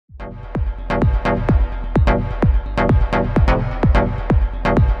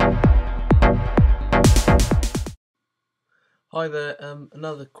Hi there,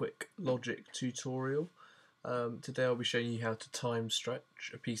 another quick Logic tutorial. Today I'll be showing you how to time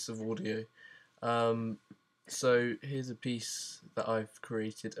stretch a piece of audio. So here's a piece that I've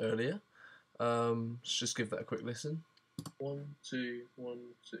created earlier. Let's just give that a quick listen. 1, 2, 1,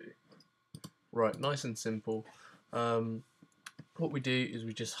 2. Right, nice and simple. What we do is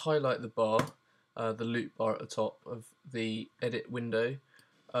we just highlight the bar, the loop bar at the top of the edit window.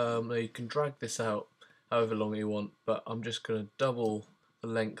 Now you can drag this out however long you want, but I'm just going to double the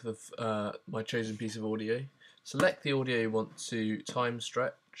length of my chosen piece of audio. Select the audio you want to time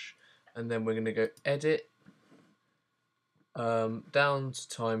stretch, and then we're going to go edit, down to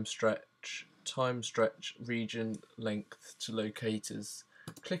time stretch region length to locators.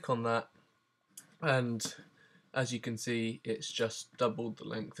 Click on that, and as you can see, it's just doubled the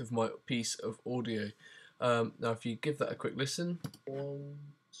length of my piece of audio. Now if you give that a quick listen, 1,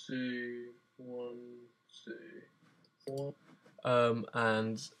 2, 1, 2, 1,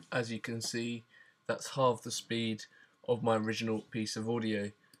 and as you can see, that's half the speed of my original piece of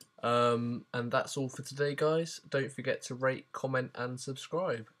audio. And that's all for today, guys. Don't forget to rate, comment and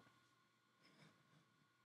subscribe.